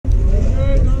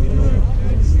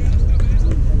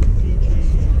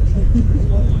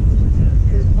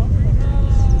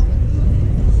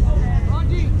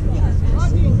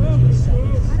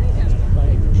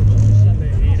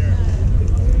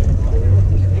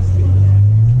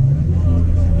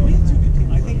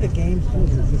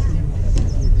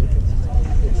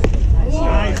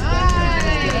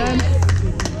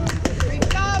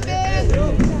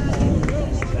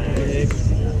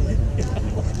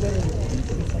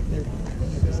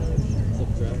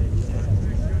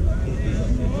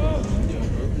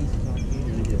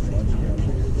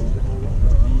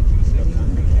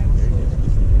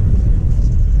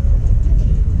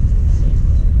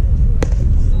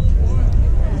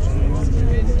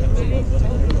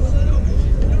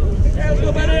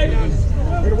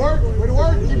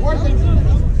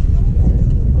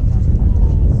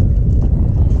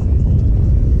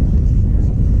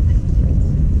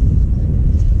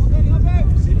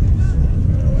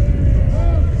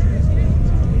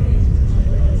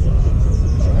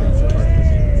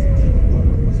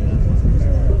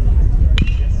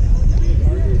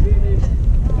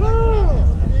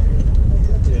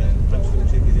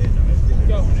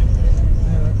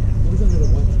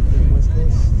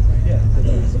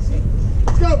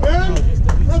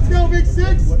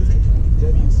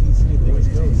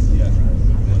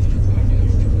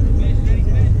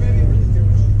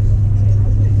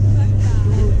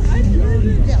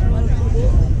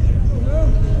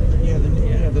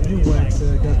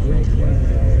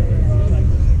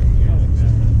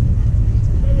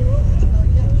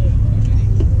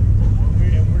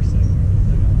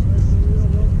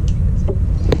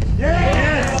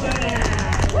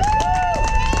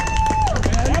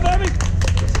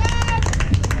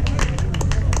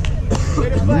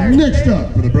Next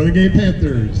up for the Burlingame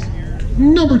Panthers,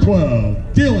 number 12,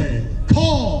 Dylan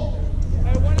Call.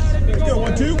 Let's go,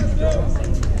 1-2.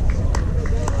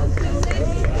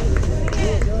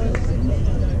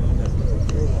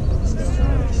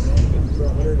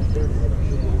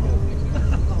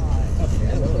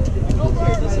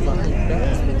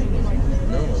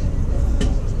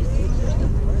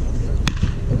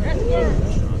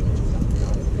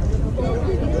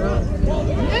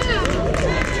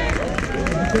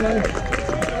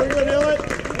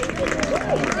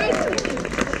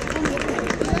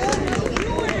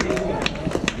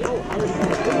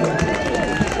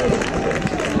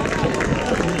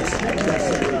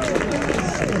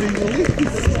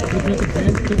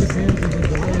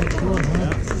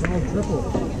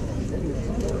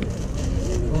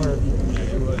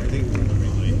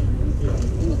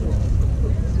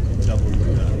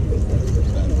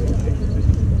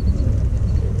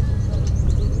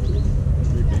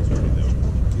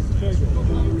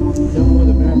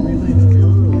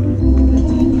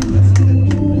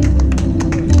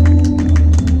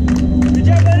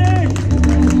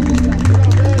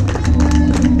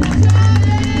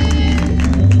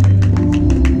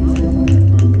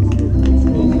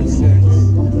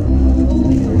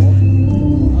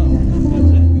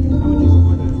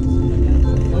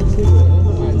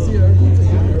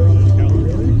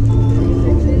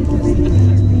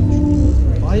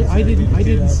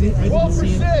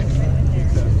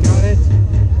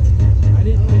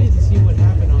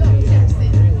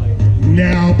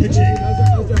 Now pitching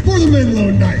for the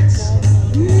Menlo Knights,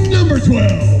 number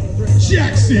 12,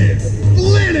 Jackson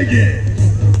Flanagan.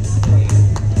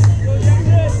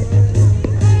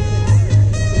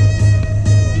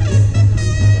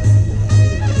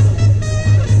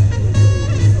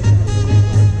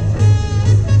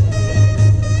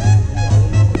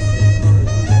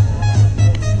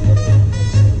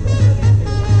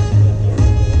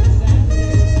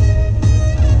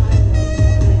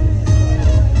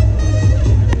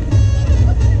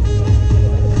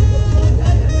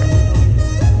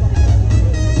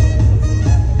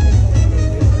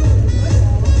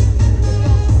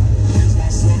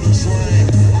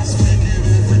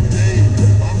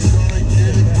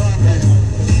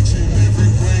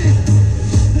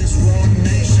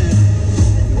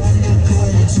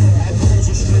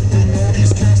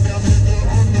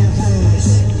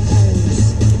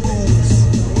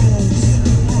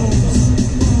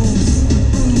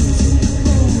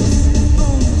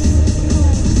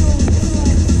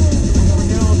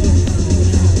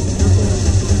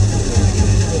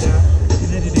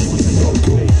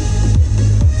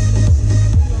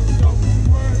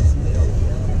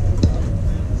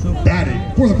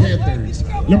 For the Panthers,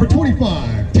 number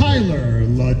 25, Tyler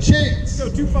LaChance. Let's go,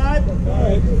 2-5. All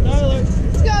right, Tyler.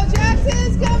 Let's go, Jackson.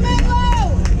 Let's go, Menlo.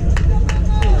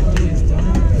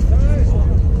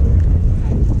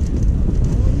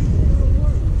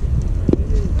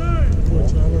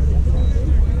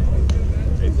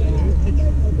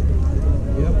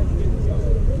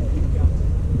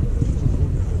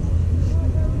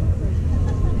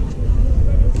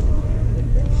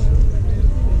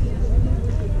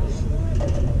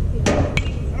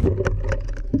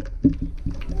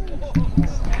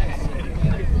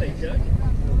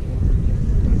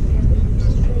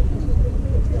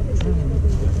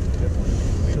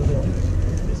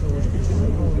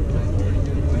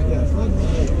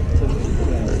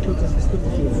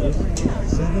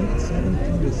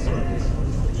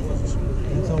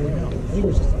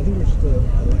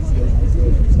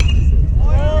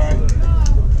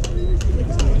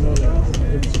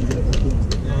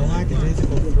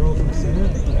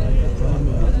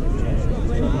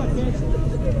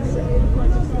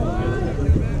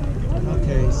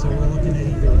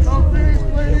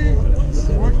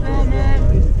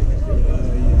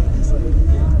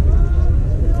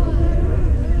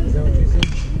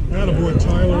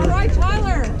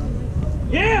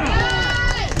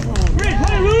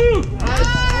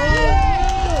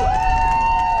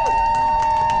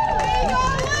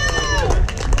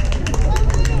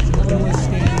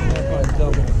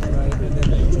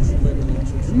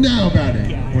 Now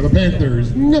batting for the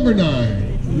Panthers, number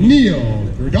 9, Neil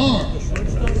Gerdar.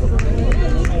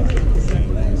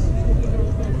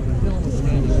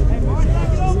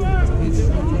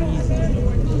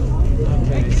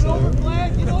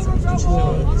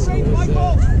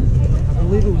 I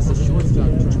believe it was the shortstop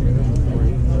tournament for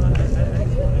you.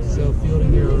 So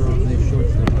fielding error on the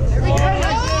shortstop.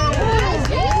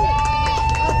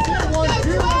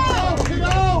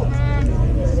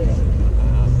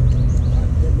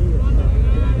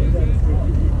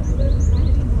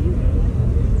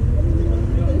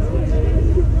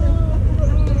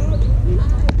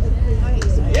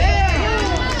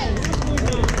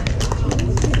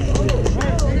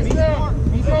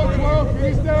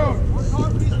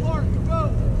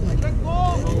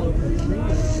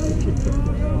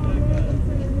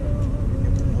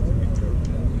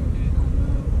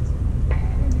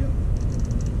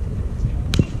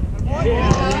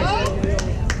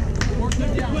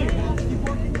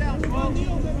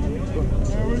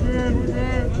 we're good, we're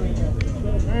good.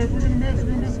 Hey, if we're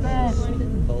gonna miss down.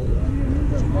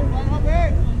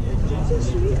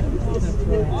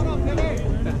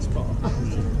 Fastball.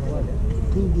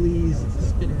 Googlies,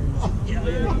 spinners.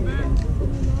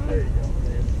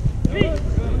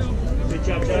 Good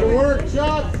job, Good work,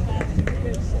 shots.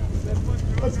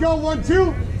 Let's go,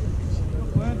 1-2.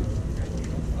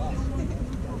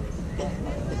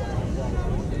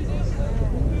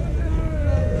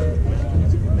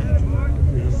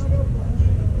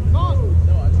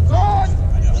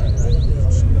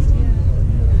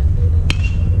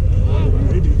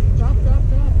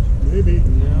 Maybe.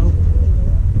 No.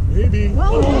 Maybe.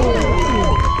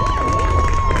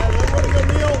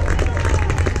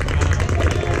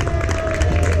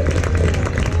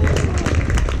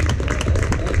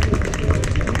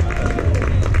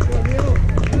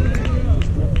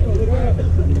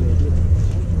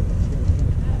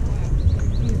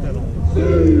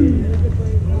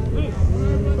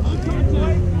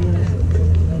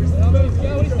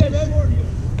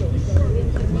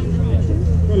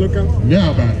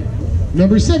 Now batting,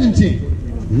 number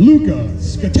 17, Luca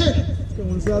Scatena.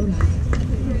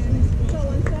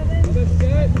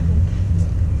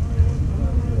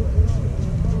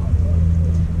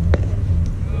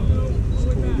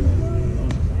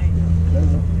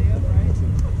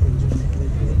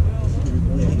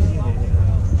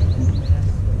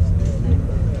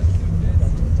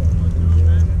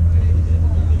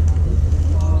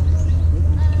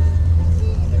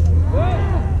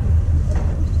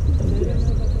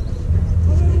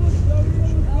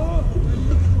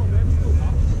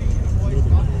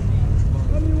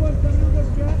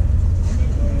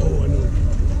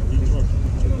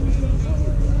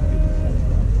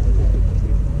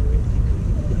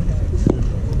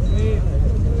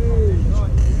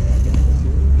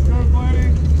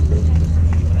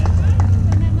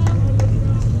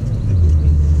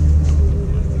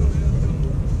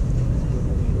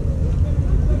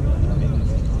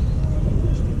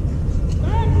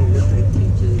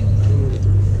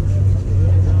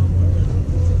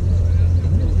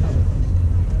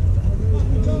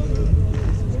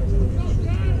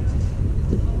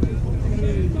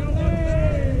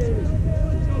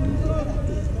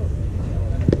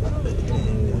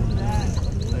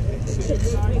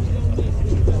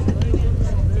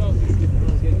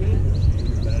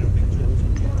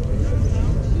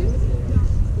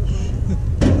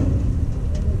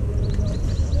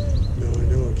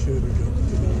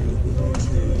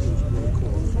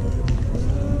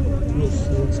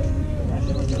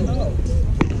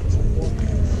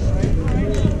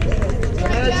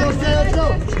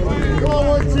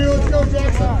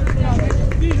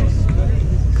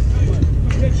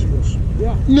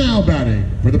 Now batting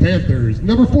for the Panthers,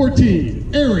 number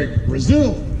 14, Eric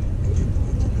Brazil.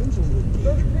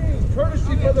 13,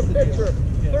 courtesy for the pitcher.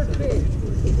 13.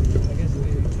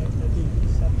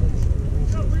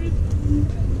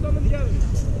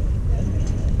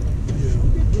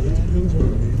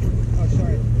 Oh,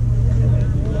 sorry.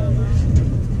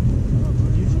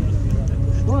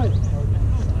 What?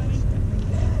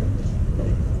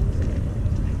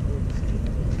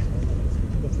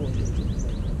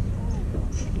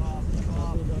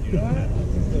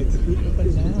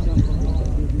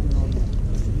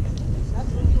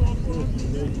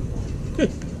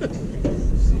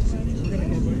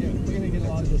 We're gonna get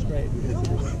along just great.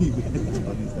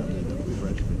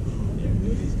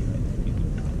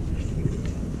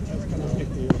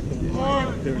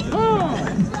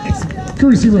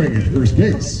 Courtesy ring at first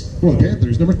base for the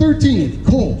Panthers, number 13,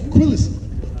 Cole Quillison.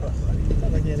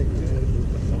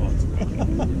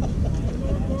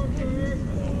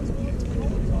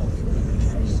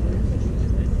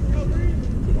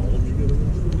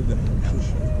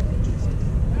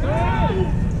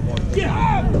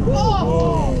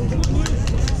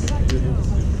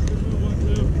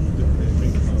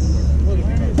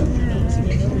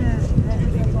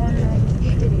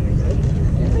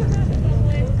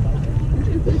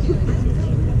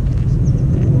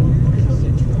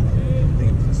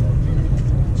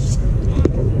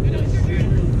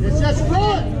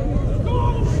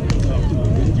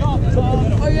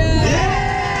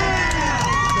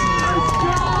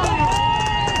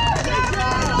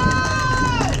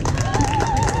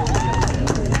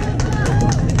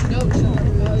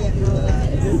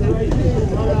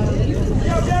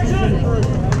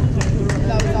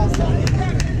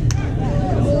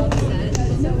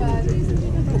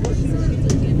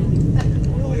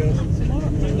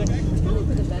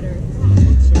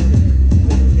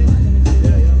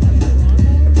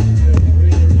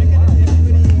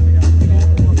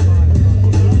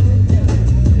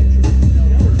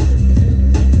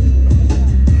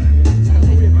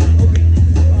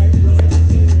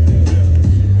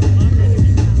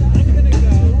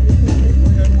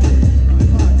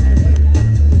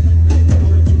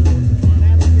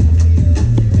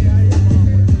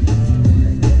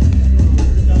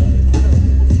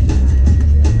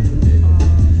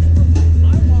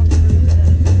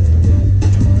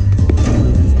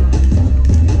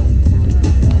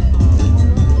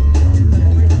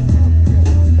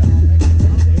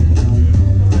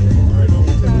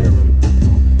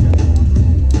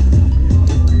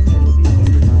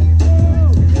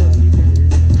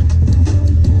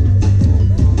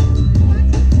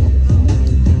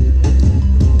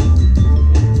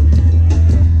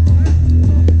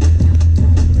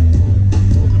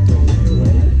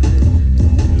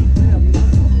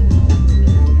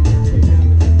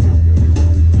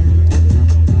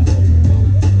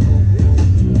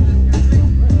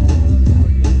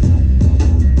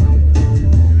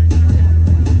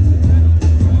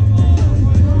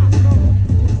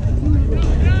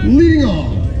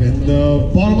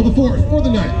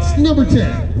 Number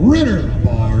 10, Renner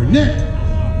Barnett.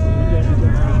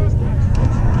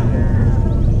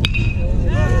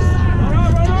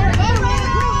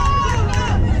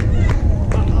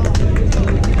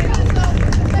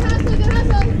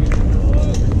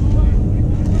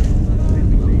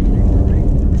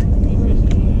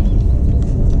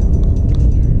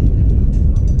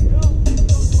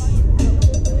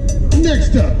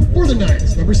 Next up, for the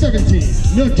Knights, number 17,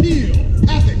 Nikhil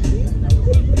Pathak.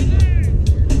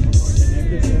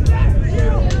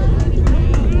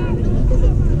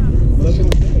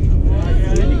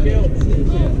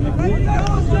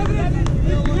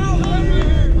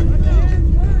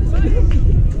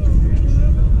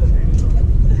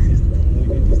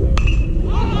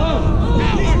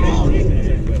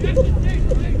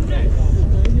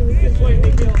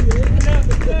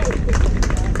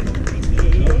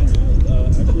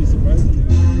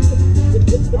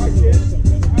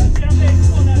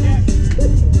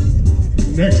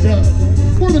 Next up,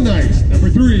 for the Knights, number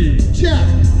 3, Jack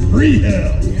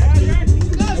Freehill.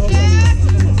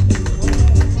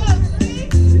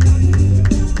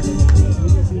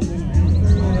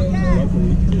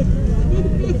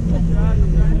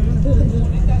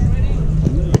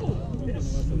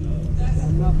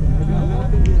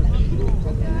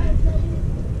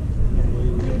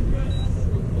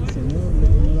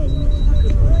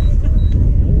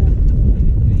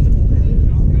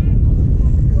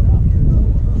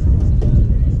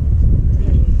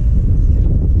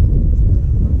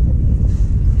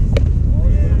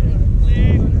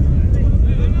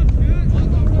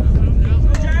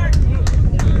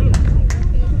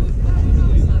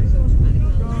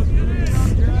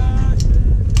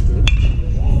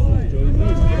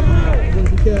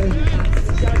 Go,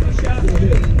 Jack!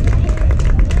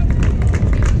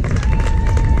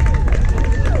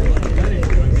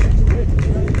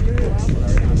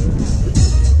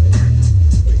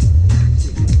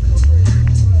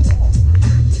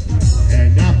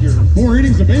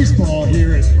 Of baseball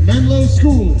here at Menlo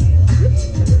School.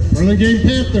 Burlingame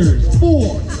Panthers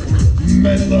 4,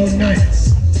 Menlo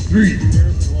Knights 3.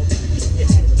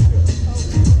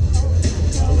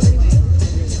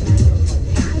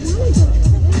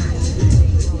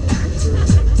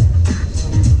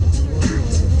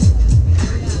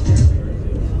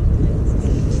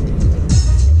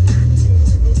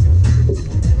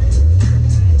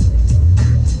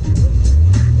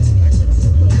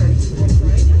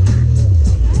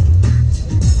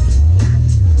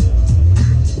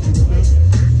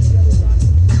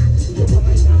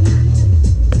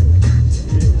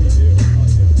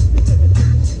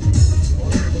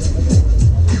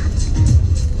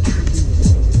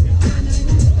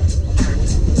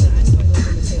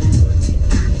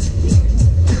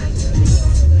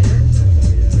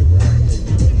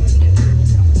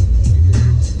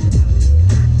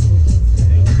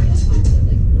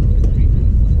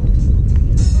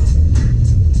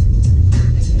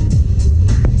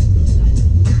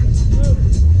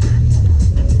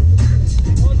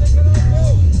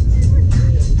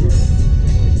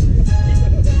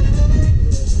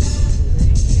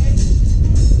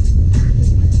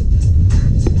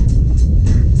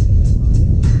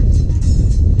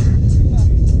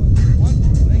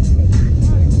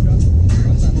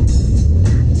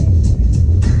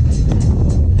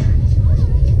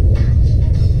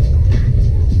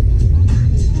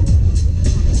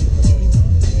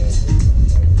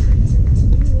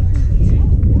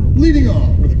 Leading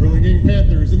off for the Burlingame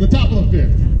Panthers in the top of the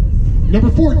 5th,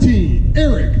 number 14,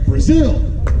 Eric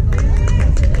Brazil.